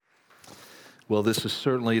Well, this is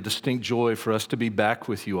certainly a distinct joy for us to be back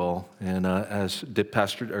with you all. And as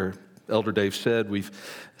Elder Dave said, we've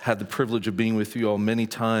had the privilege of being with you all many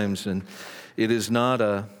times. And it is an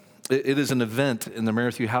event in the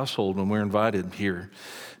Merrithew household when we're invited here.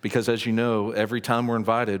 Because as you know, every time we're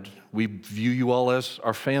invited, we view you all as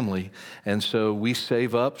our family. And so we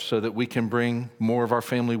save up so that we can bring more of our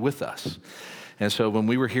family with us. And so when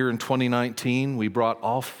we were here in 2019, we brought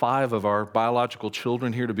all 5 of our biological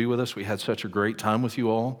children here to be with us. We had such a great time with you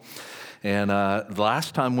all. And the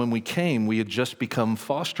last time when we came, we had just become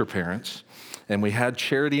foster parents. And we had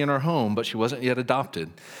Charity in our home, but she wasn't yet adopted.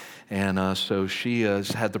 And so she has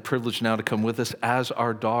had the privilege now to come with us as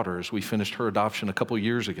our daughters. We finished her adoption a couple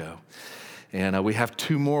years ago. And we have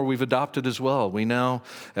 2 more we've adopted as well. We now,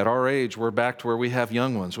 at our age, we're back to where we have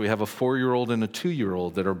young ones. We have a 4-year-old and a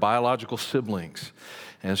 2-year-old that are biological siblings.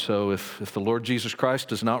 And so if the Lord Jesus Christ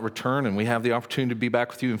does not return and we have the opportunity to be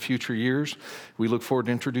back with you in future years, we look forward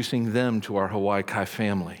to introducing them to our Hawaii Kai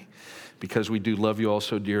family because we do love you all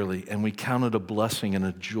so dearly. And we count it a blessing and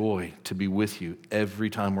a joy to be with you every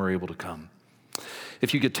time we're able to come.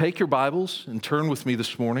 If you could take your Bibles and turn with me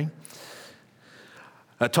this morning.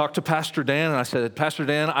 I talked to Pastor Dan and I said, Pastor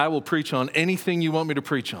Dan, I will preach on anything you want me to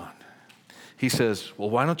preach on. He says,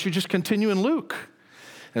 well, why don't you just continue in Luke?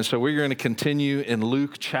 And so we're going to continue in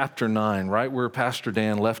Luke chapter 9, right where Pastor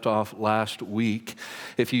Dan left off last week.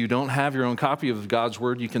 If you don't have your own copy of God's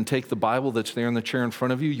Word, you can take the Bible that's there in the chair in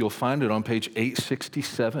front of you. You'll find it on page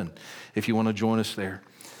 867 if you want to join us there.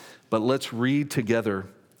 But let's read together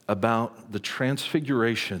about the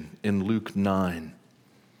transfiguration in Luke 9.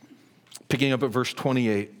 Picking up at verse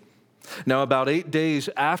 28. Now about 8 days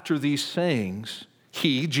after these sayings,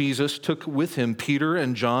 he, Jesus, took with him Peter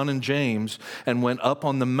and John and James and went up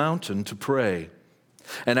on the mountain to pray.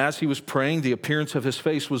 And as he was praying, the appearance of his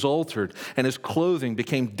face was altered, and his clothing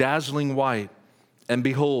became dazzling white. And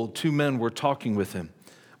behold, 2 men were talking with him,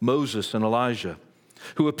 Moses and Elijah,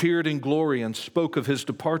 who appeared in glory and spoke of his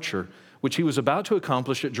departure, which he was about to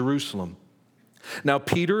accomplish at Jerusalem. Now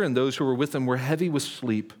Peter and those who were with him were heavy with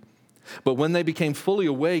sleep. But when they became fully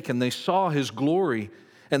awake and they saw his glory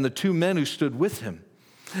and the 2 men who stood with him,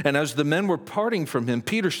 and as the men were parting from him,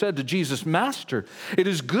 Peter said to Jesus, Master, it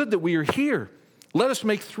is good that we are here. Let us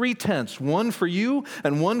make 3 tents, one for you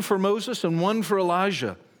and one for Moses and one for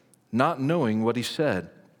Elijah, not knowing what he said.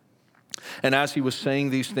 And as he was saying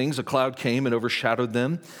these things, a cloud came and overshadowed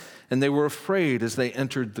them, and they were afraid as they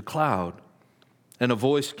entered the cloud. And a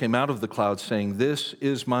voice came out of the cloud saying, This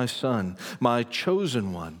is my son, my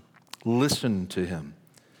chosen one. Listen to him.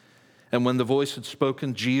 And when the voice had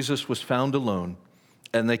spoken, Jesus was found alone,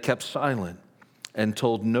 and they kept silent and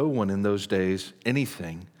told no one in those days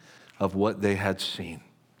anything of what they had seen.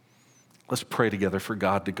 Let's pray together for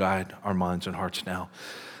God to guide our minds and hearts now.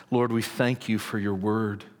 Lord, we thank you for your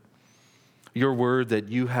word that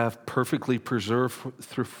you have perfectly preserved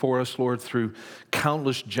for us, Lord, through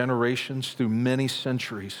countless generations, through many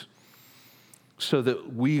centuries, so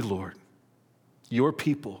that we, Lord, your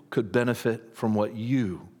people could benefit from what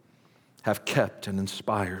you have kept and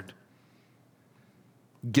inspired.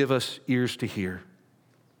 Give us ears to hear,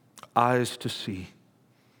 eyes to see,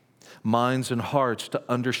 minds and hearts to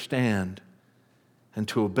understand and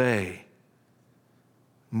to obey.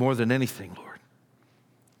 More than anything, Lord,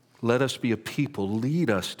 let us be a people, lead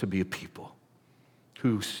us to be a people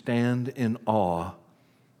who stand in awe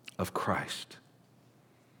of Christ.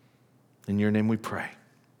 In your name we pray.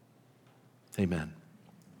 Amen.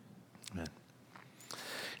 Amen.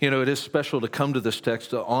 You know, it is special to come to this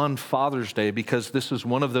text on Father's Day because this is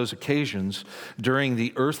one of those occasions during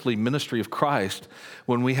the earthly ministry of Christ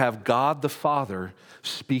when we have God the Father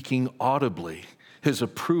speaking audibly his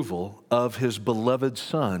approval of his beloved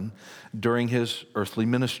Son during his earthly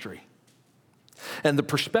ministry. And the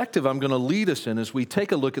perspective I'm going to lead us in as we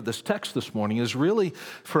take a look at this text this morning is really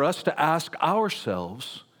for us to ask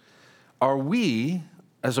ourselves, are we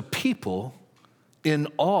as a people in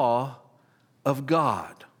awe of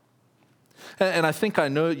God? And I think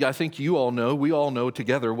you all know, we all know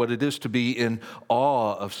together what it is to be in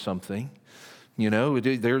awe of something. You know,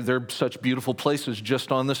 there are such beautiful places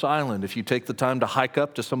just on this island. If you take the time to hike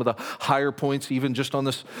up to some of the higher points, even just on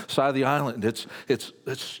this side of the island,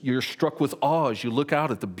 you're struck with awe as you look out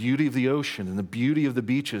at the beauty of the ocean and the beauty of the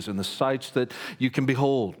beaches and the sights that you can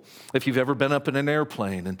behold. If you've ever been up in an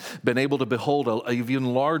airplane and been able to behold an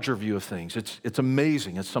even larger view of things, it's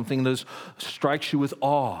amazing. It's something that strikes you with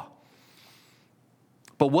awe.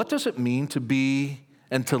 But what does it mean to be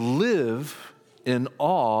and to live in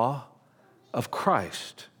awe of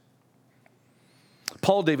Christ?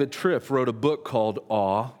 Paul David Tripp wrote a book called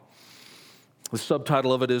Awe. The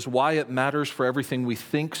subtitle of it is Why It Matters for Everything We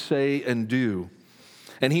Think, Say, and Do.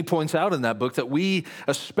 And he points out in that book that we,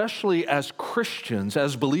 especially as Christians,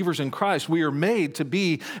 as believers in Christ, we are made to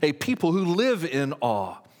be a people who live in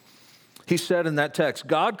awe. He said in that text,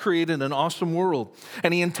 God created an awesome world,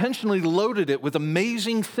 and he intentionally loaded it with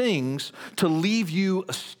amazing things to leave you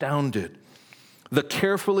astounded. The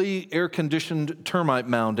carefully air-conditioned termite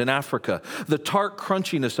mound in Africa, the tart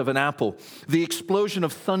crunchiness of an apple, the explosion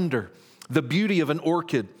of thunder, the beauty of an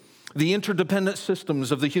orchid, the interdependent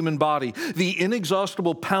systems of the human body, the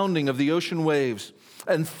inexhaustible pounding of the ocean waves,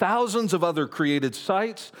 and thousands of other created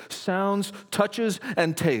sights, sounds, touches,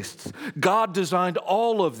 and tastes. God designed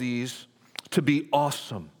all of these to be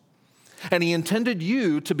awesome. And he intended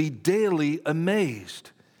you to be daily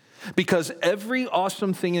amazed, because every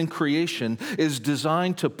awesome thing in creation is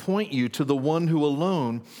designed to point you to the one who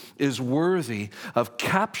alone is worthy of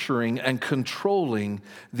capturing and controlling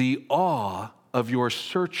the awe of your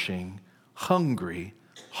searching, hungry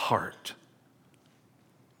heart.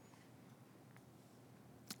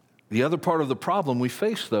 The other part of the problem we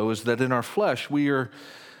face, though, is that in our flesh, we are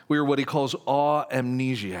what he calls awe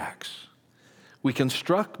amnesiacs. We can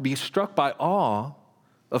be struck by awe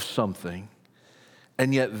of something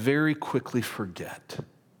and yet very quickly forget.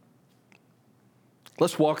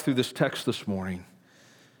 Let's walk through this text this morning,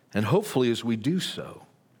 and hopefully as we do so,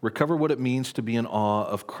 recover what it means to be in awe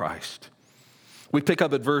of Christ. We pick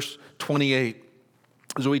up at verse 28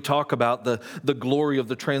 as we talk about the glory of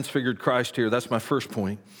the transfigured Christ here. That's my first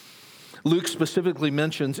point. Luke specifically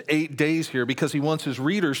mentions 8 days here because he wants his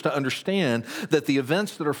readers to understand that the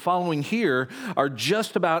events that are following here are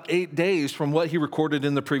just about 8 days from what he recorded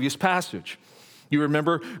in the previous passage. You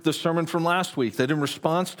remember the sermon from last week that in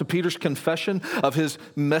response to Peter's confession of his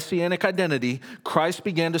messianic identity, Christ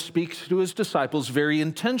began to speak to his disciples very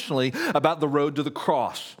intentionally about the road to the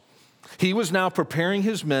cross. He was now preparing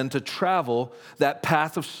his men to travel that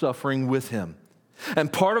path of suffering with him.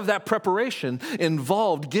 And part of that preparation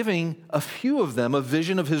involved giving a few of them a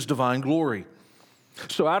vision of his divine glory.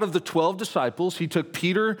 So out of the 12 disciples, he took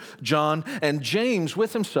Peter, John, and James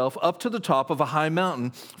with himself up to the top of a high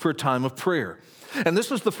mountain for a time of prayer. And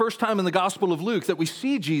this was the first time in the Gospel of Luke that we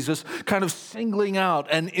see Jesus kind of singling out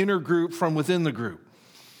an inner group from within the group.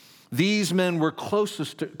 These men were closer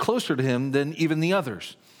to him than even the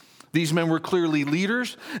others. These men were clearly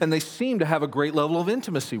leaders, and they seemed to have a great level of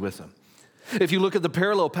intimacy with him. If you look at the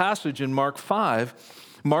parallel passage in Mark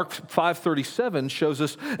 5:37 shows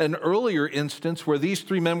us an earlier instance where these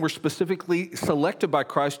 3 men were specifically selected by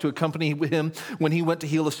Christ to accompany him when he went to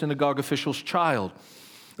heal a synagogue official's child.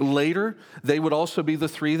 Later, they would also be the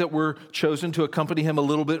 3 that were chosen to accompany him a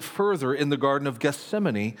little bit further in the Garden of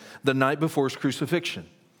Gethsemane the night before his crucifixion.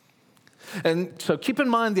 And so keep in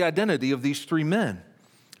mind the identity of these 3 men.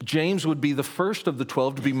 James would be the first of the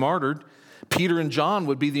 12 to be martyred. Peter and John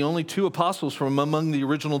would be the only 2 apostles from among the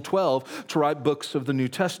original 12 to write books of the New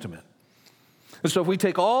Testament. And so if we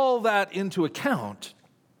take all that into account,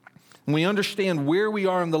 and we understand where we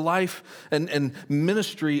are in the life and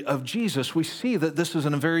ministry of Jesus, we see that this is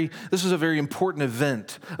a very important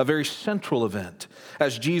event, a very central event,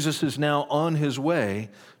 as Jesus is now on his way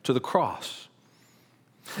to the cross.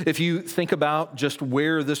 If you think about just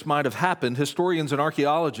where this might have happened, historians and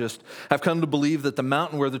archaeologists have come to believe that the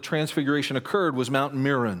mountain where the transfiguration occurred was Mount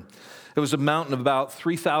Meron. It was a mountain of about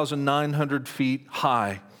 3,900 feet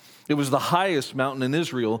high. It was the highest mountain in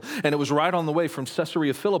Israel, and it was right on the way from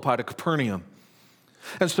Caesarea Philippi to Capernaum.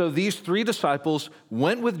 And so these 3 disciples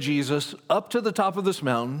went with Jesus up to the top of this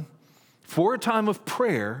mountain for a time of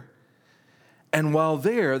prayer, and while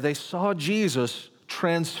there, they saw Jesus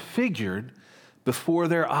transfigured before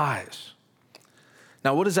their eyes.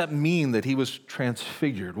 Now, what does that mean that he was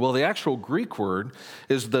transfigured? Well, the actual Greek word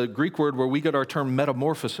is the Greek word where we get our term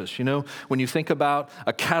metamorphosis. You know, when you think about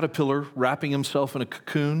a caterpillar wrapping himself in a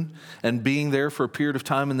cocoon and being there for a period of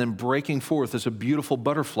time and then breaking forth as a beautiful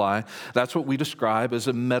butterfly, that's what we describe as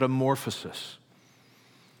a metamorphosis.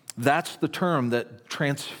 That's the term that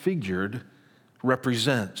transfigured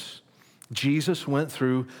represents. Jesus went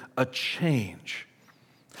through a change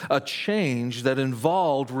that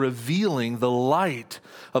involved revealing the light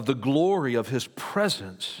of the glory of his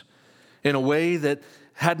presence in a way that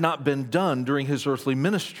had not been done during his earthly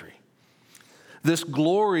ministry. This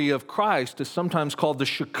glory of Christ is sometimes called the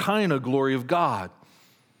Shekinah glory of God.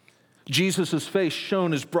 Jesus' face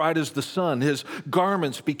shone as bright as the sun. His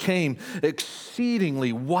garments became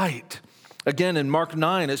exceedingly white. Again, in Mark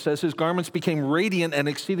 9, it says his garments became radiant and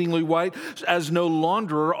exceedingly white, as no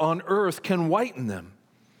launderer on earth can whiten them.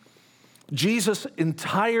 Jesus'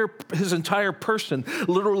 his entire person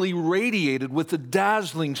literally radiated with the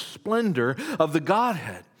dazzling splendor of the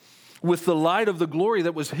Godhead, with the light of the glory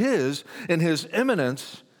that was his in his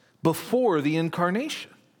immanence before the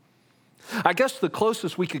incarnation. I guess the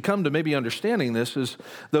closest we could come to maybe understanding this is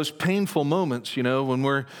those painful moments, when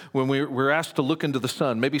we're asked to look into the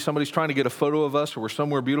sun. Maybe somebody's trying to get a photo of us, or we're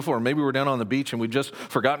somewhere beautiful, or maybe we're down on the beach and we've just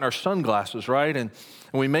forgotten our sunglasses, right? And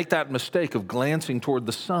we make that mistake of glancing toward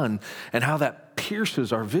the sun and how that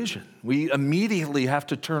pierces our vision. We immediately have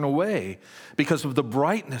to turn away because of the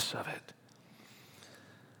brightness of it.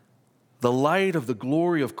 The light of the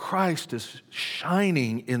glory of Christ is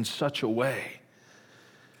shining in such a way.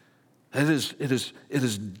 It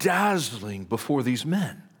is dazzling before these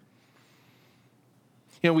men.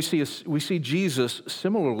 We see Jesus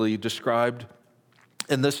similarly described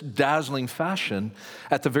in this dazzling fashion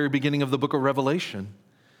at the very beginning of the book of Revelation.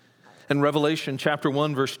 In Revelation chapter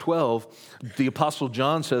 1, verse 12, the Apostle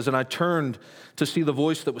John says, "And I turned to see the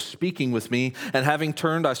voice that was speaking with me, and having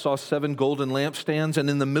turned, I saw 7 golden lampstands, and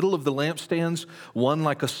in the middle of the lampstands, one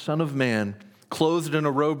like a son of man, clothed in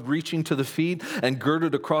a robe reaching to the feet, and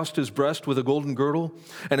girded across his breast with a golden girdle.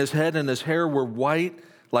 And his head and his hair were white,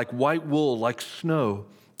 like white wool, like snow.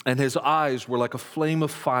 And his eyes were like a flame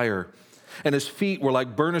of fire. And his feet were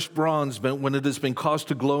like burnished bronze when it has been caused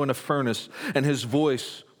to glow in a furnace. And his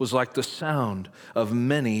voice was like the sound of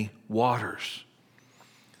many waters."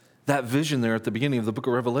 That vision there at the beginning of the book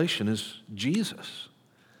of Revelation is Jesus.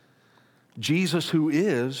 Jesus, who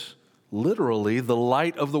is literally the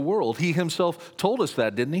light of the world. He himself told us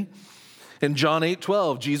that, didn't he? In John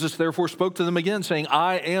 8:12, Jesus therefore spoke to them again, saying,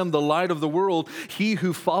 "I am the light of the world. He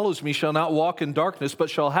who follows me shall not walk in darkness, but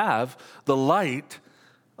shall have the light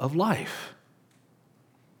of life."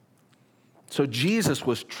 So Jesus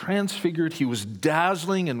was transfigured. He was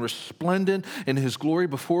dazzling and resplendent in his glory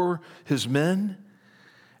before his men.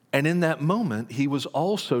 And in that moment, he was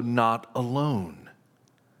also not alone.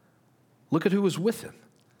 Look at who was with him.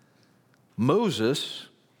 Moses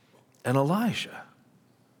and Elijah.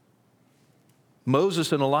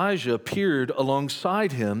 Moses and Elijah appeared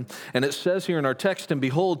alongside him, and it says here in our text, "And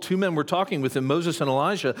behold, 2 men were talking with him, Moses and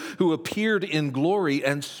Elijah, who appeared in glory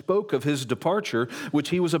and spoke of his departure, which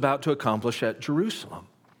he was about to accomplish at Jerusalem."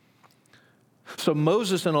 So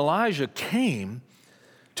Moses and Elijah came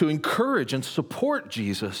to encourage and support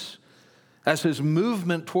Jesus as his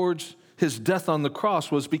movement towards his death on the cross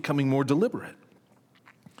was becoming more deliberate.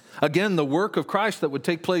 Again, the work of Christ that would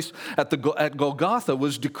take place at Golgotha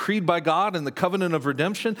was decreed by God in the covenant of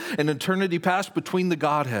redemption and eternity past between the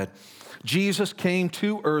Godhead. Jesus came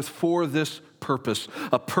to earth for this purpose,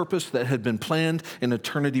 a purpose that had been planned in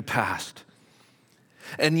eternity past.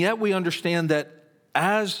 And yet we understand that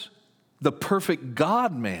as the perfect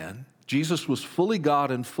God-man, Jesus was fully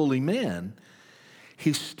God and fully man,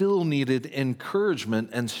 he still needed encouragement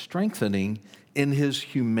and strengthening in his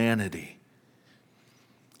humanity.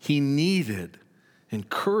 He needed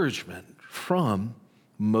encouragement from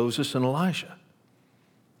Moses and Elijah.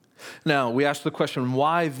 Now, we ask the question,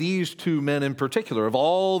 why these 2 men in particular? Of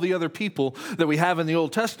all the other people that we have in the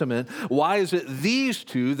Old Testament, why is it these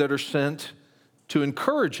 2 that are sent to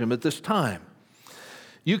encourage him at this time?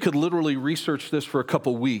 You could literally research this for a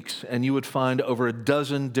couple weeks, and you would find over a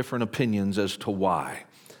dozen different opinions as to why.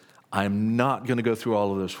 I'm not going to go through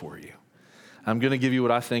all of those for you. I'm going to give you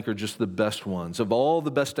what I think are just the best ones. Of all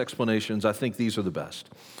the best explanations, I think these are the best.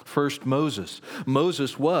 First, Moses.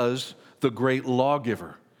 Moses was the great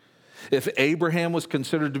lawgiver. If Abraham was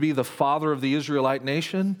considered to be the father of the Israelite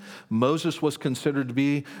nation, Moses was considered to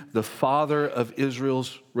be the father of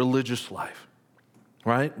Israel's religious life.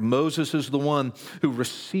 Right? Moses is the one who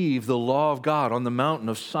received the law of God on the mountain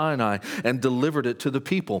of Sinai and delivered it to the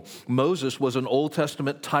people. Moses was an Old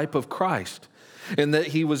Testament type of Christ, in that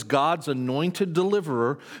he was God's anointed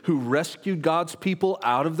deliverer who rescued God's people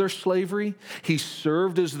out of their slavery. He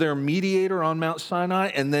served as their mediator on Mount Sinai,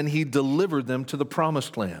 and then he delivered them to the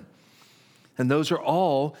promised land. And those are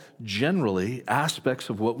all generally aspects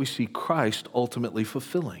of what we see Christ ultimately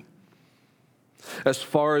fulfilling. As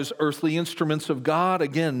far as earthly instruments of God,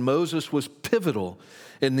 again, Moses was pivotal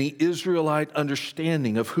in the Israelite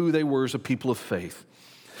understanding of who they were as a people of faith.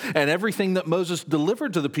 And everything that Moses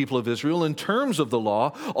delivered to the people of Israel in terms of the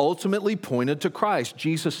law ultimately pointed to Christ.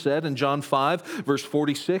 Jesus said in John 5, verse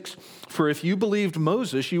 46, "For if you believed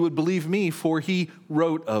Moses, you would believe me, for he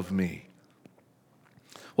wrote of me."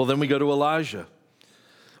 Well, then we go to Elijah.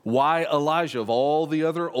 Why Elijah? Of all the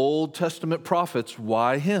other Old Testament prophets,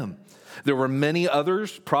 why him? There were many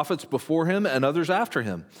others, prophets before him and others after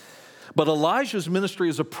him. But Elijah's ministry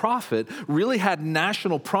as a prophet really had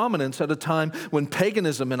national prominence at a time when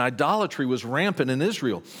paganism and idolatry was rampant in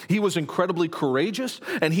Israel. He was incredibly courageous,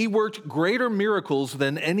 and he worked greater miracles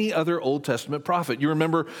than any other Old Testament prophet. You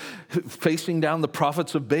remember facing down the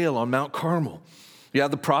prophets of Baal on Mount Carmel. You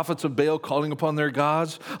had the prophets of Baal calling upon their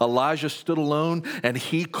gods. Elijah stood alone, and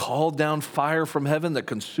he called down fire from heaven that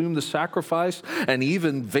consumed the sacrifice and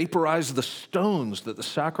even vaporized the stones that the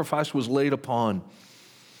sacrifice was laid upon.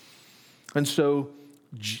 And so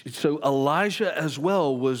Elijah as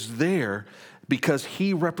well was there because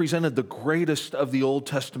he represented the greatest of the Old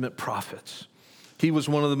Testament prophets. He was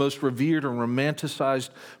one of the most revered and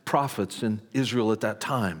romanticized prophets in Israel at that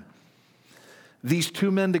time. These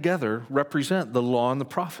two men together represent the law and the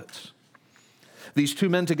prophets. These two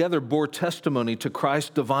men together bore testimony to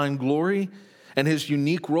Christ's divine glory and his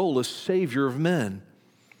unique role as Savior of men.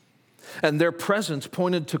 And their presence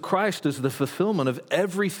pointed to Christ as the fulfillment of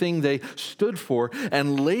everything they stood for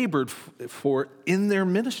and labored for in their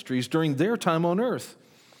ministries during their time on earth.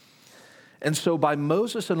 And so by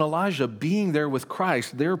Moses and Elijah being there with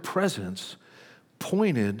Christ, their presence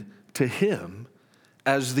pointed to him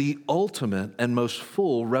as the ultimate and most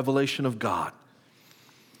full revelation of God.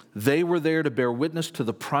 They were there to bear witness to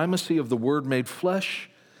the primacy of the Word made flesh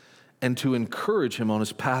and to encourage him on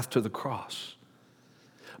his path to the cross.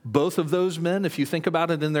 Both of those men, if you think about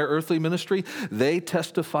it in their earthly ministry, they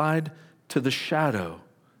testified to the shadow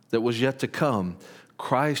that was yet to come.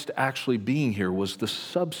 Christ actually being here was the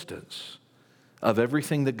substance of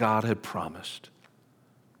everything that God had promised.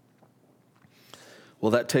 Well,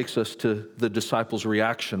 that takes us to the disciples'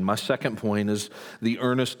 reaction. My second point is the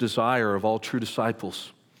earnest desire of all true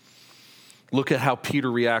disciples. Look at how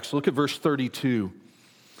Peter reacts. Look at verse 32.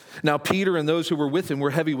 Now Peter and those who were with him were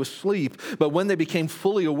heavy with sleep, but when they became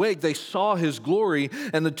fully awake, they saw his glory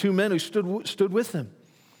and the two men who stood with him.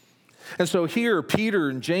 And so here, Peter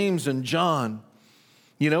and James and John,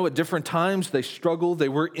 at different times they struggled. They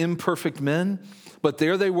were imperfect men, but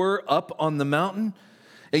there they were up on the mountain.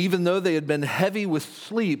 Even though they had been heavy with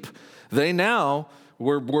sleep, they now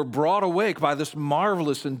were brought awake by this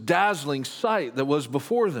marvelous and dazzling sight that was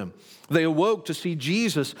before them. They awoke to see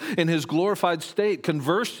Jesus in his glorified state,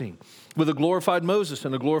 conversing with a glorified Moses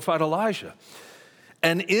and a glorified Elijah.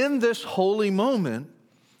 And in this holy moment,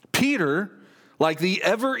 Peter, like the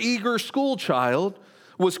ever-eager school child,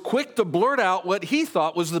 was quick to blurt out what he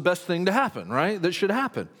thought was the best thing to happen, right? That should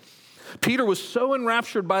happen. Peter was so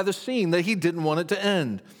enraptured by the scene that he didn't want it to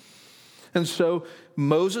end. And so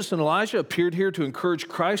Moses and Elijah appeared here to encourage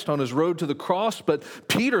Christ on his road to the cross, but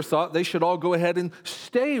Peter thought they should all go ahead and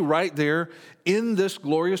stay right there in this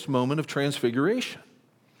glorious moment of transfiguration.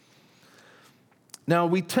 Now,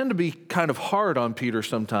 we tend to be kind of hard on Peter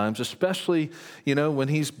sometimes, especially, when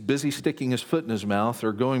he's busy sticking his foot in his mouth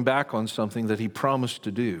or going back on something that he promised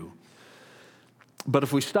to do. But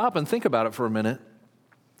if we stop and think about it for a minute,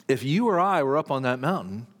 if you or I were up on that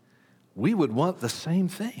mountain, we would want the same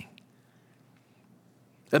thing.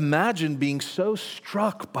 Imagine being so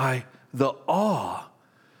struck by the awe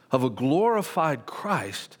of a glorified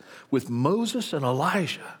Christ with Moses and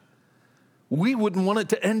Elijah. We wouldn't want it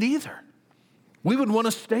to end either. We would want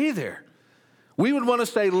to stay there. We would want to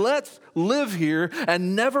say, let's live here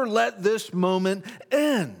and never let this moment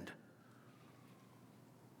end.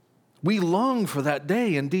 We long for that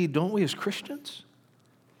day, indeed, don't we, as Christians?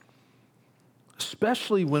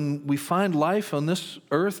 Especially when we find life on this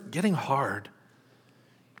earth getting hard.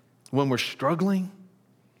 When we're struggling,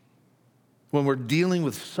 when we're dealing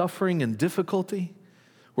with suffering and difficulty,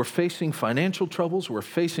 we're facing financial troubles, we're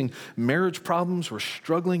facing marriage problems, we're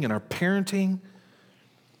struggling in our parenting,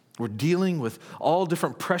 we're dealing with all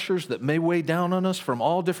different pressures that may weigh down on us from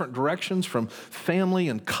all different directions, from family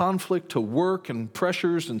and conflict to work and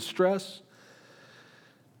pressures and stress.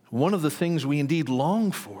 One of the things we indeed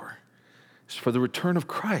long for is for the return of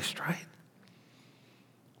Christ, right?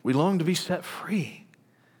 We long to be set free.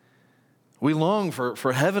 We long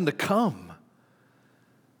for heaven to come.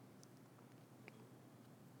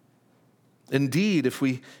 Indeed, if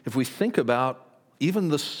we think about even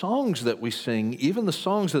the songs that we sing, even the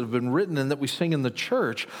songs that have been written and that we sing in the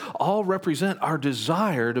church, all represent our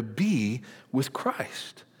desire to be with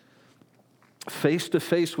Christ. Face to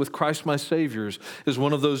face with Christ my Savior is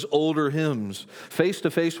one of those older hymns. Face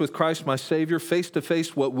to face with Christ my Savior, face to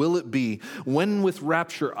face, what will it be? When with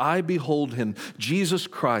rapture I behold him, Jesus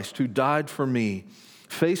Christ who died for me.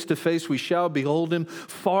 Face to face we shall behold him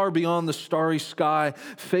far beyond the starry sky.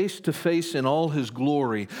 Face to face in all his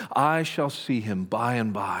glory, I shall see him by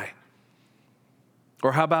and by.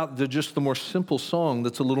 Or how about just the more simple song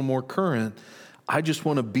that's a little more current? I just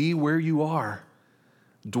want to be where you are.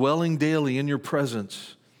 dwelling daily in your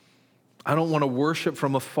presence. I don't want to worship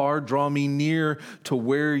from afar. Draw me near to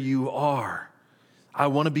where you are. I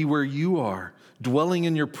want to be where you are, dwelling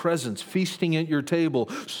in your presence, feasting at your table,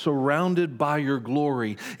 surrounded by your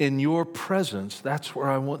glory. In your presence, that's where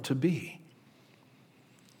I want to be.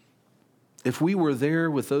 If we were there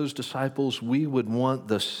with those disciples, we would want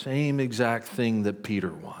the same exact thing that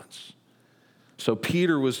Peter wants. So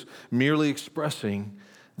Peter was merely expressing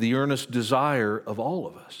the earnest desire of all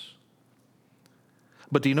of us.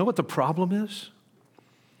 But do you know what the problem is?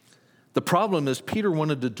 The problem is Peter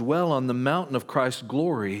wanted to dwell on the mountain of Christ's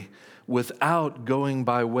glory without going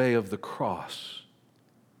by way of the cross.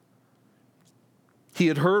 He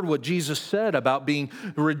had heard what Jesus said about being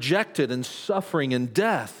rejected and suffering and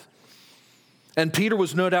death. And Peter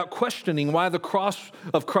was no doubt questioning why the cross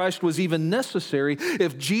of Christ was even necessary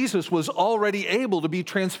if Jesus was already able to be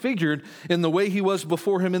transfigured in the way he was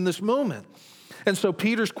before him in this moment. And so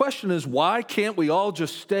Peter's question is, why can't we all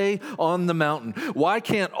just stay on the mountain? Why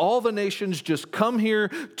can't all the nations just come here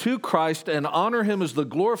to Christ and honor him as the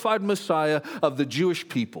glorified Messiah of the Jewish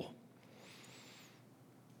people?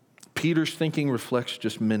 Peter's thinking reflects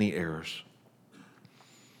just many errors.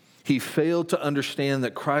 He failed to understand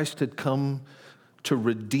that Christ had come to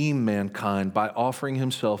redeem mankind by offering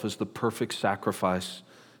himself as the perfect sacrifice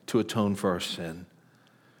to atone for our sin.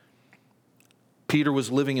 Peter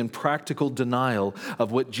was living in practical denial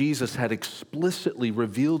of what Jesus had explicitly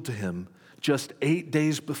revealed to him just 8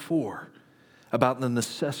 days before about the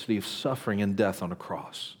necessity of suffering and death on a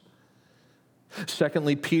cross.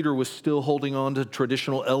 Secondly, Peter was still holding on to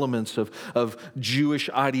traditional elements of Jewish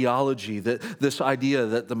ideology, that this idea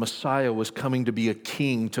that the Messiah was coming to be a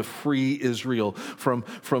king to free Israel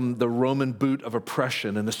from the Roman boot of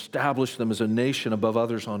oppression and establish them as a nation above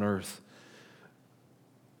others on earth.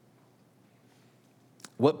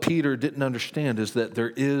 What Peter didn't understand is that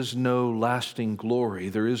there is no lasting glory,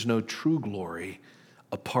 there is no true glory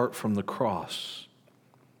apart from the cross,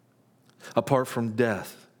 apart from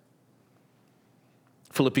death.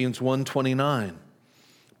 Philippians 1:29,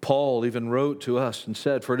 Paul even wrote to us and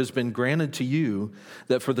said, "For it has been granted to you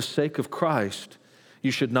that for the sake of Christ,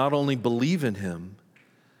 you should not only believe in him,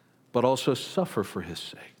 but also suffer for his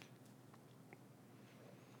sake."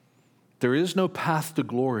 There is no path to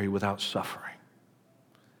glory without suffering.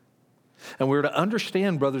 And we're to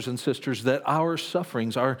understand, brothers and sisters, that our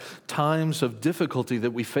sufferings, our times of difficulty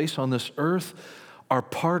that we face on this earth are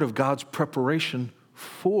part of God's preparation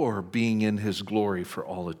for being in his glory for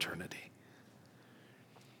all eternity.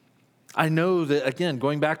 I know that, again,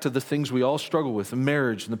 going back to the things we all struggle with, the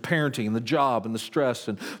marriage and the parenting and the job and the stress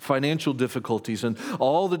and financial difficulties and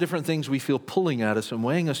all the different things we feel pulling at us and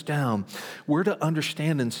weighing us down, we're to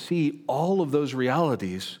understand and see all of those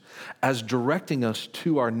realities as directing us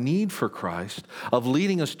to our need for Christ, of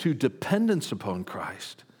leading us to dependence upon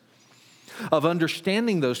Christ, of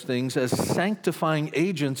understanding those things as sanctifying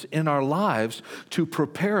agents in our lives to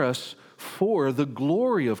prepare us for the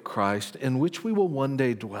glory of Christ in which we will one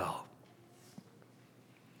day dwell.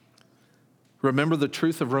 Remember the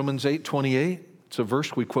truth of Romans 8:28? It's a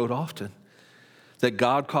verse we quote often, that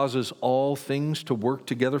God causes all things to work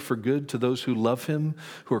together for good to those who love him,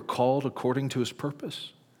 who are called according to his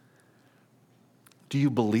purpose. Do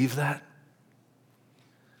you believe that?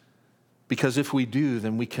 Because if we do,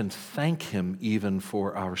 then we can thank him even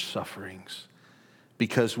for our sufferings,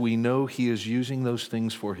 because we know he is using those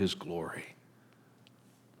things for his glory.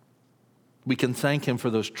 We can thank him for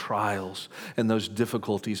those trials and those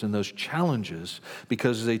difficulties and those challenges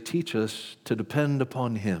because they teach us to depend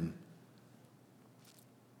upon him.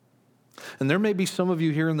 And there may be some of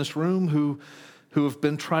you here in this room who have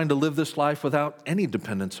been trying to live this life without any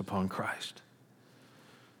dependence upon Christ.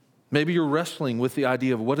 Maybe you're wrestling with the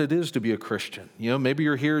idea of what it is to be a Christian. Maybe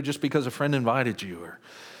you're here just because a friend invited you, or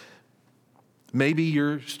maybe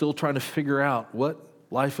you're still trying to figure out what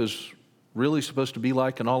life is really supposed to be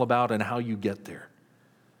like and all about and how you get there.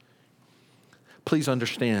 Please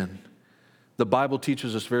understand, the Bible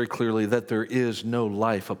teaches us very clearly that there is no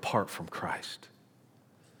life apart from Christ.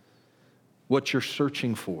 What you're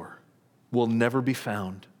searching for will never be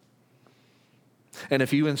found. And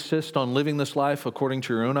if you insist on living this life according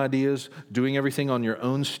to your own ideas, doing everything on your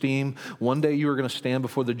own steam, one day you are going to stand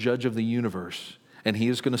before the judge of the universe, and he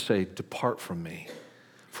is going to say, "Depart from me,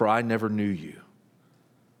 for I never knew you."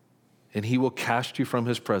 And he will cast you from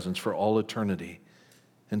his presence for all eternity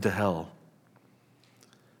into hell.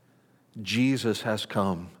 Jesus has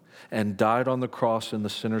come and died on the cross in the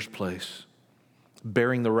sinner's place,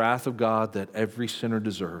 bearing the wrath of God that every sinner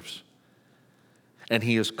deserves. And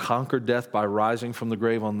he has conquered death by rising from the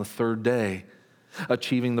grave on the third day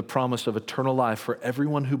achieving the promise of eternal life for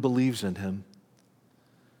everyone who believes in him.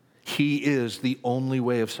 He is the only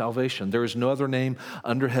way of salvation. There is no other name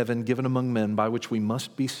under heaven given among men by which we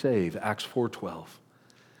must be saved. Acts 4:12.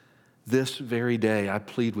 This very day I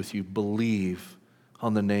plead with you, believe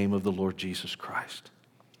on the name of the Lord Jesus Christ.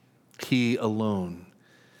 He alone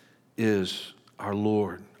is our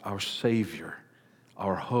Lord, our Savior,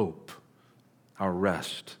 our hope, our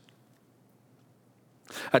rest.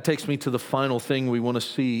 That takes me to the final thing we want to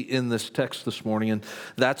see in this text this morning, and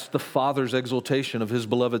that's the Father's exaltation of his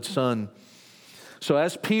beloved Son. So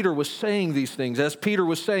as Peter was saying these things, as Peter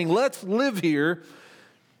was saying, let's live here,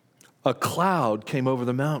 a cloud came over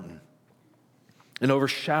the mountain and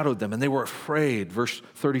overshadowed them, and they were afraid. Verse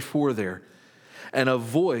 34 there. And a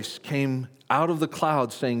voice came out of the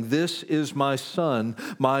cloud saying, "This is my Son,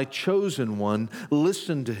 my chosen one.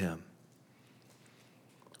 Listen to him."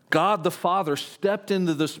 God the Father stepped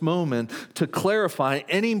into this moment to clarify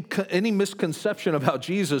any misconception about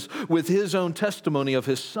Jesus with his own testimony of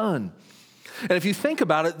his Son. And if you think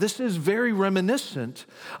about it, this is very reminiscent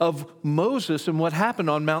of Moses and what happened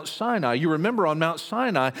on Mount Sinai. You remember on Mount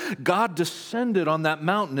Sinai, God descended on that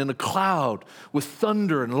mountain in a cloud with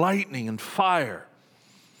thunder and lightning and fire.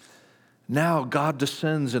 Now God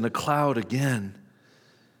descends in a cloud again,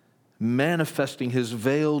 manifesting his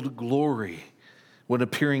veiled glory when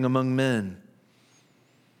appearing among men.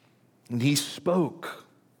 And he spoke,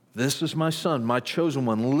 "This is my Son, my chosen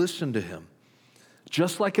one. Listen to him."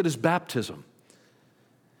 Just like at his baptism.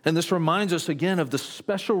 And this reminds us again of the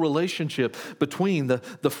special relationship between the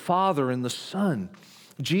Father and the Son.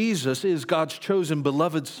 Jesus is God's chosen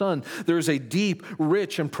beloved Son. There is a deep,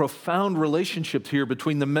 rich, and profound relationship here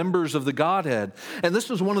between the members of the Godhead. And this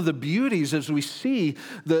is one of the beauties as we see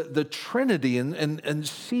the Trinity and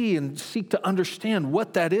see and seek to understand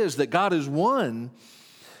what that is, that God is one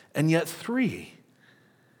and yet three.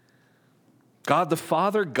 God the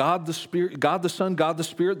Father, God the Spirit, God the Son, God the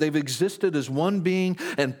Spirit, they've existed as one being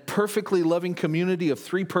and perfectly loving community of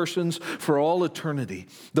three persons for all eternity.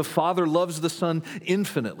 The Father loves the Son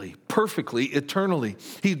infinitely, perfectly, eternally.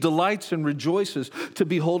 He delights and rejoices to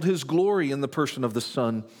behold his glory in the person of the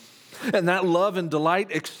Son. And that love and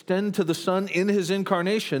delight extend to the Son in his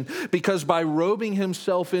incarnation, because by robing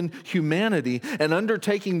himself in humanity and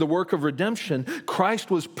undertaking the work of redemption,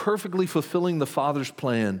 Christ was perfectly fulfilling the Father's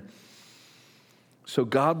plan. So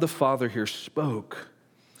God the Father here spoke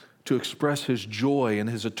to express his joy and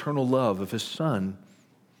his eternal love of his Son.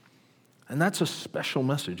 And that's a special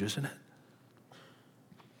message, isn't it?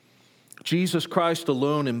 Jesus Christ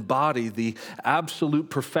alone embodied the absolute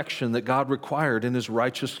perfection that God required in his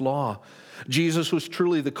righteous law. Jesus was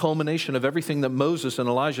truly the culmination of everything that Moses and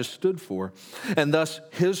Elijah stood for. And thus,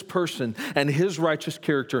 his person and his righteous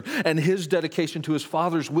character and his dedication to his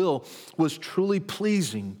Father's will was truly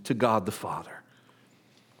pleasing to God the Father.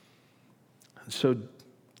 So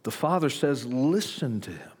the Father says, listen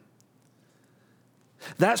to him.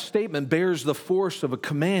 That statement bears the force of a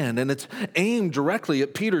command, and it's aimed directly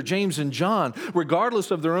at Peter, James, and John. Regardless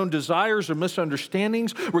of their own desires or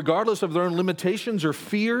misunderstandings, regardless of their own limitations or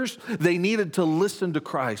fears, they needed to listen to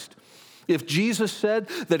Christ. If Jesus said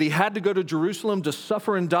that he had to go to Jerusalem to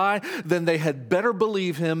suffer and die, then they had better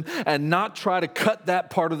believe him and not try to cut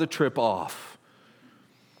that part of the trip off.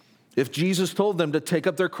 If Jesus told them to take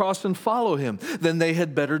up their cross and follow him, then they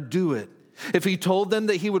had better do it. If he told them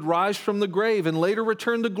that he would rise from the grave and later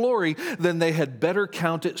return to glory, then they had better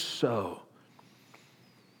count it so.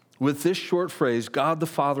 With this short phrase, God the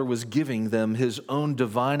Father was giving them his own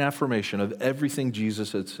divine affirmation of everything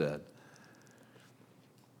Jesus had said.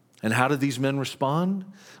 And how did these men respond?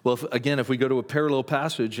 Well, if we go to a parallel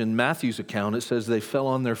passage in Matthew's account, it says they fell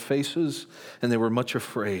on their faces and they were much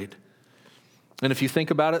afraid. And if you think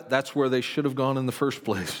about it, that's where they should have gone in the first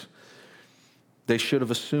place. They should have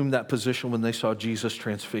assumed that position when they saw Jesus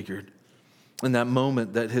transfigured, in that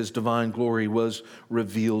moment that his divine glory was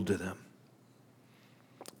revealed to them.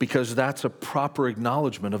 Because that's a proper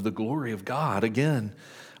acknowledgement of the glory of God. Again,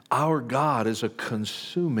 our God is a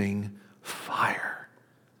consuming fire.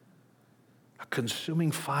 A consuming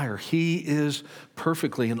fire. He is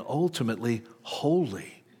perfectly and ultimately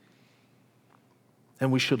holy.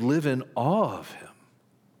 And we should live in awe of him.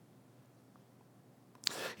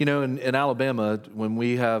 You know, in Alabama, when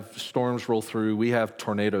we have storms roll through, we have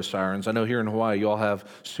tornado sirens. I know here in Hawaii, you all have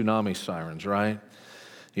tsunami sirens, right?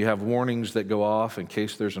 You have warnings that go off in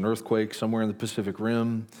case there's an earthquake somewhere in the Pacific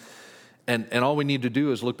Rim. And all we need to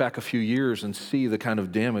do is look back a few years and see the kind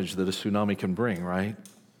of damage that a tsunami can bring, right?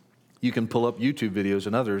 You can pull up YouTube videos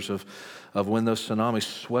and others of when those tsunamis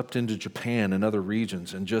swept into Japan and other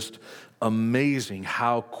regions, and just amazing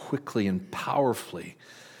how quickly and powerfully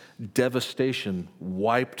devastation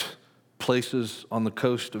wiped places on the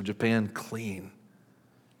coast of Japan clean.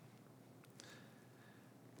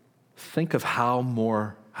 Think of how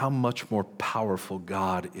much more powerful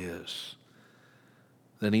God is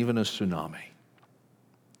than even a tsunami,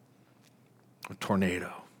 a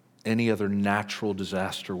tornado, any other natural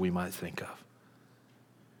disaster we might think of.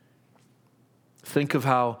 Think of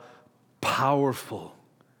how powerful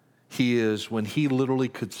he is when he literally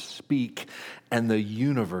could speak and the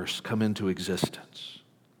universe come into existence.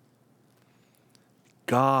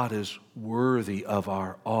 God is worthy of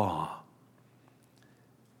our awe,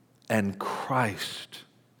 and Christ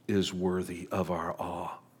is worthy of our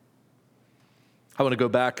awe. I want to go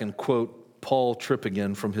back and quote Paul Tripp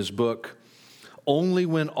again from his book. Only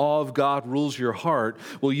when awe of God rules your heart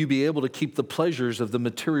will you be able to keep the pleasures of the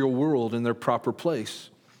material world in their proper place.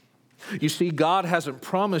 You see, God hasn't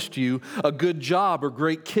promised you a good job or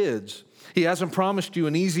great kids. He hasn't promised you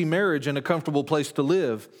an easy marriage and a comfortable place to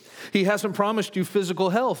live. He hasn't promised you physical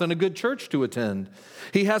health and a good church to attend.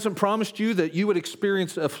 He hasn't promised you that you would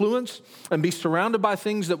experience affluence and be surrounded by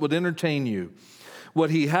things that would entertain you. What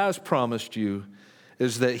he has promised you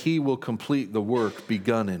is that he will complete the work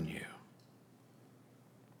begun in you.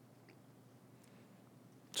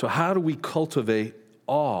 So how do we cultivate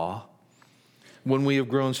awe when we have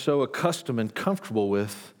grown so accustomed and comfortable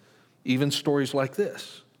with even stories like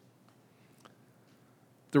this?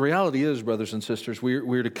 The reality is, brothers and sisters,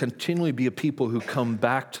 we're to continually be a people who come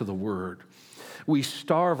back to the Word. We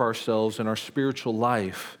starve ourselves in our spiritual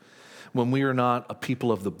life when we are not a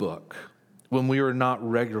people of the book, when we are not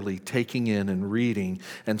regularly taking in and reading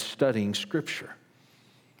and studying Scripture.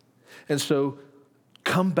 And so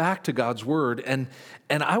come back to God's Word, and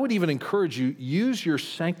I would even encourage you, use your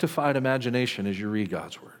sanctified imagination as you read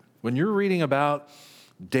God's Word. When you're reading about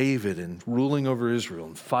David and ruling over Israel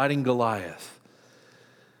and fighting Goliath,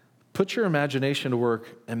 put your imagination to work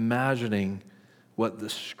imagining what the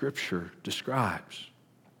Scripture describes.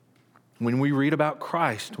 When we read about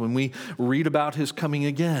Christ, when we read about His coming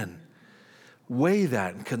again, weigh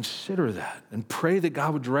that and consider that and pray that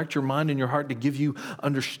God would direct your mind and your heart to give you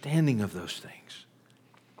understanding of those things.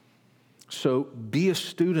 So be a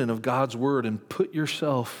student of God's Word and put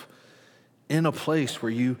yourself in a place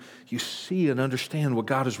where you see and understand what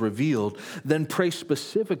God has revealed. Then pray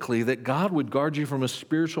specifically that God would guard you from a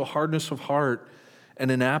spiritual hardness of heart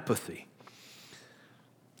and an apathy.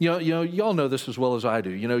 Y'all know this as well as I do.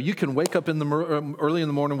 You can wake up early in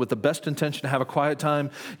the morning with the best intention to have a quiet time.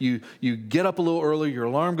 You get up a little early, your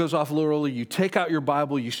alarm goes off a little early, you take out your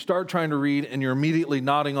Bible, you start trying to read, and you're immediately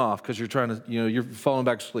nodding off because you're falling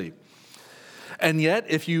back to sleep. And yet,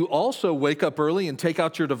 if you also wake up early and take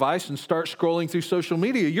out your device and start scrolling through social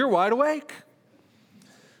media, you're wide awake.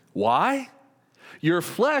 Why? Your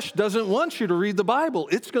flesh doesn't want you to read the Bible.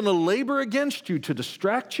 It's going to labor against you to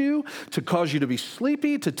distract you, to cause you to be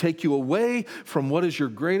sleepy, to take you away from what is your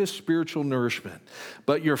greatest spiritual nourishment.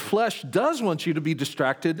 But your flesh does want you to be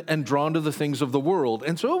distracted and drawn to the things of the world,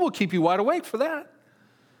 and so it will keep you wide awake for that.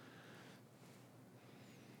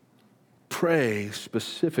 Pray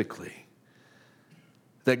specifically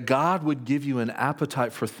that God would give you an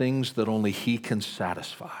appetite for things that only He can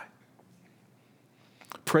satisfy.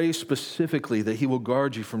 Pray specifically that He will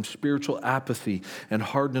guard you from spiritual apathy and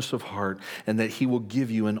hardness of heart, and that He will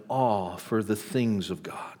give you an awe for the things of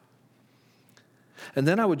God. And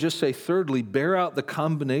then I would just say, thirdly, bear out the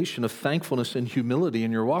combination of thankfulness and humility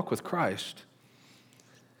in your walk with Christ.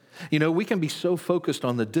 We can be so focused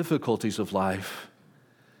on the difficulties of life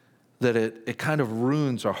that it kind of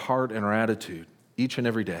ruins our heart and our attitude each and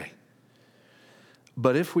every day.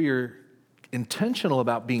 But if we are intentional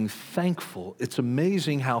about being thankful, it's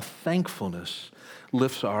amazing how thankfulness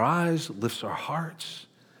lifts our eyes, lifts our hearts,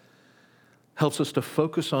 helps us to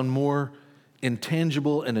focus on more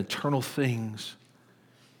intangible and eternal things.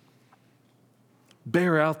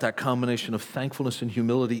 Bear out that combination of thankfulness and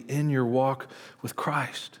humility in your walk with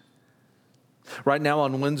Christ. Right now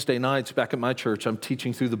on Wednesday nights back at my church, I'm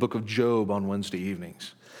teaching through the book of Job on Wednesday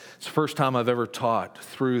evenings. It's the first time I've ever taught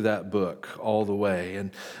through that book all the way.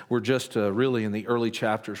 And we're just really in the early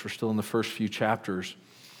chapters. We're still in the first few chapters.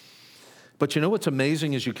 But what's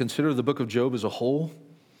amazing as you consider the book of Job as a whole?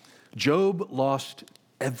 Job lost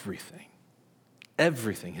everything.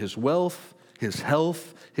 Everything. His wealth, his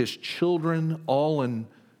health, his children, all in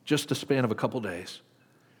just a span of a couple days.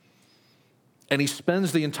 And he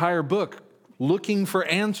spends the entire book looking for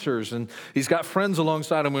answers. And he's got friends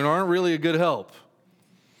alongside him who aren't really a good help.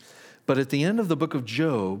 But at the end of the book of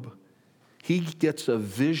Job, he gets a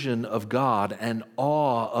vision of God and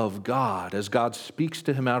awe of God as God speaks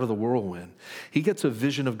to him out of the whirlwind. He gets a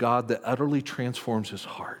vision of God that utterly transforms his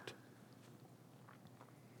heart.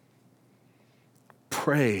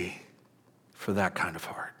 Pray for that kind of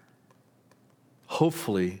heart.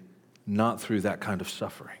 Hopefully, not through that kind of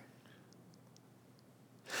suffering.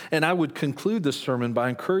 And I would conclude this sermon by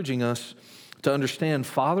encouraging us to understand,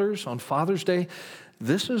 fathers, on Father's Day,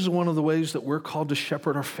 this is one of the ways that we're called to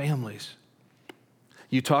shepherd our families.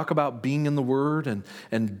 You talk about being in the Word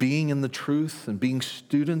and being in the truth and being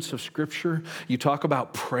students of Scripture. You talk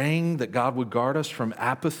about praying that God would guard us from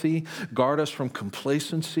apathy, guard us from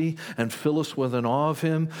complacency, and fill us with an awe of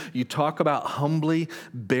Him. You talk about humbly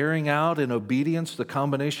bearing out in obedience the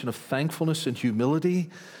combination of thankfulness and humility.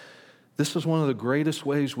 This is one of the greatest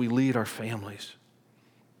ways we lead our families,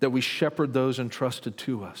 that we shepherd those entrusted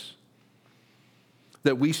to us,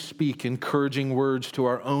 that we speak encouraging words to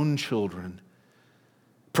our own children,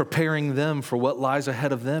 preparing them for what lies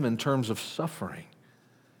ahead of them in terms of suffering.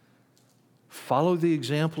 Follow the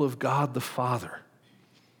example of God the Father,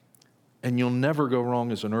 and you'll never go wrong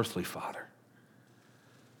as an earthly father.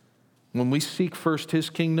 When we seek first His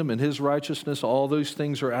kingdom and His righteousness, all those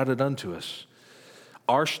things are added unto us.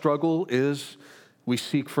 Our struggle is we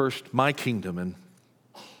seek first my kingdom and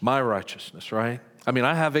my righteousness, right? I mean,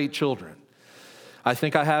 I have 8 children. I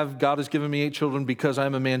think God has given me 8 children because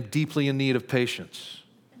I'm a man deeply in need of patience.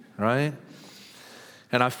 Right?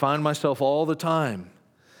 And I find myself all the time,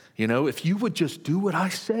 if you would just do what I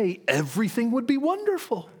say, everything would be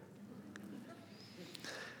wonderful.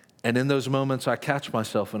 And in those moments, I catch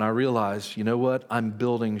myself and I realize, you know what? I'm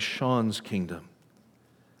building Sean's kingdom.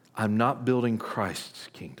 I'm not building Christ's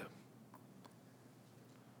kingdom.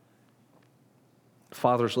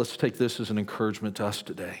 Fathers, let's take this as an encouragement to us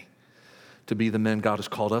today, to be the men God has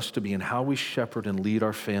called us to be and how we shepherd and lead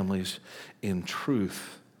our families in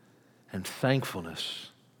truth and thankfulness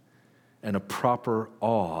and a proper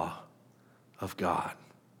awe of God.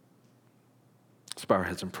 Let's bow our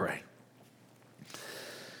heads and pray.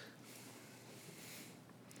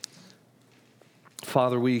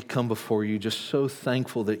 Father, we come before you just so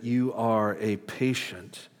thankful that you are a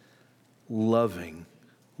patient, loving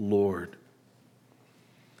Lord.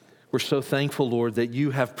 We're so thankful, Lord, that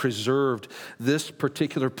you have preserved this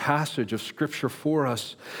particular passage of Scripture for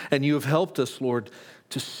us, and you have helped us, Lord,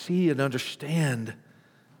 to see and understand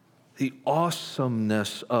the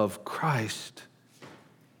awesomeness of Christ,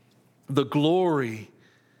 the glory,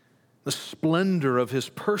 the splendor of His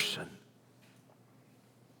person.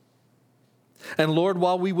 And Lord,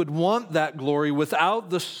 while we would want that glory without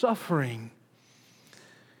the suffering,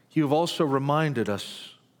 you've also reminded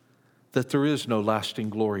us that there is no lasting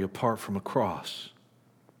glory apart from a cross.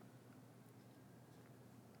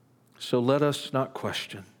 So let us not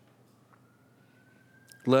question.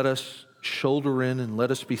 Let us shoulder in and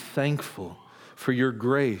let us be thankful for your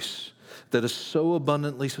grace that is so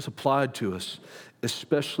abundantly supplied to us,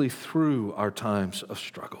 especially through our times of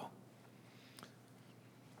struggle.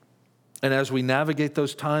 And as we navigate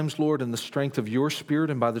those times, Lord, in the strength of your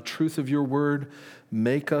Spirit and by the truth of your word,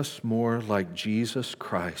 make us more like Jesus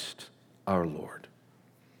Christ, our Lord.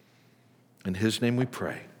 In His name we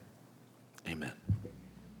pray. Amen.